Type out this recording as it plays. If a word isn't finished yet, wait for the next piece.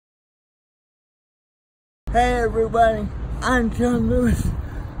Hey everybody, I'm Sean Lewis.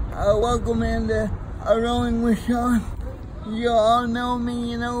 Welcome into Rolling with Sean. You all know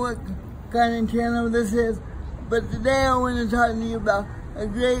me, you know what kind of channel this is. But today I want to talk to you about a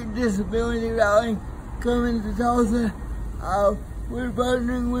great disability rally coming to Tulsa. We're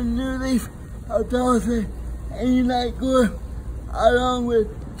partnering with New Leaf of Tulsa and Unite Corp, along with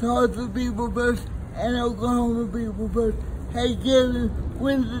Tulsa People First and Oklahoma People First. Hey Kevin,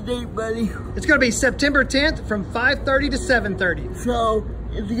 when's the date, buddy? It's going to be September 10th from 5:30 to 7:30. So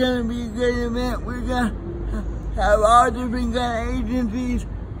it's going to be a great event. We're going to have all different kind of agencies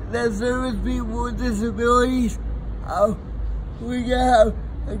that service people with disabilities. We're going to have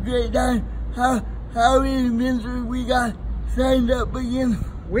a great time. How many vendors we got signed up again?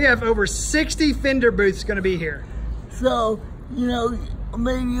 We have over 60 vendor booths going to be here. So, you know,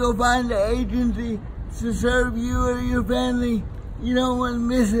 maybe you'll find an agency to serve you or your family. You don't want to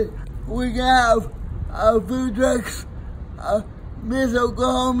miss it. We're going to have food trucks. Miss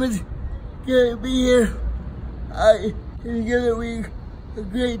Oklahoma's going to be here. It's going to be a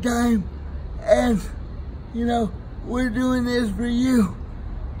great time. And, you know, we're doing this for you.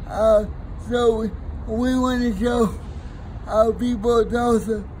 So we want to show people in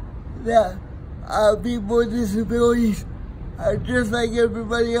Tulsa that people with disabilities are just like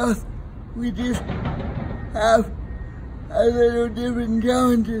everybody else. We just have a little different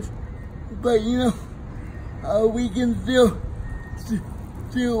challenges, but you know, we can still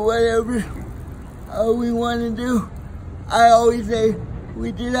do whatever we want to do. I always say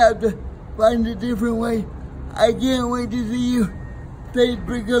we just have to find a different way. I can't wait to see you. Thanks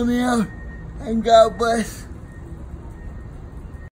for coming out, and God bless.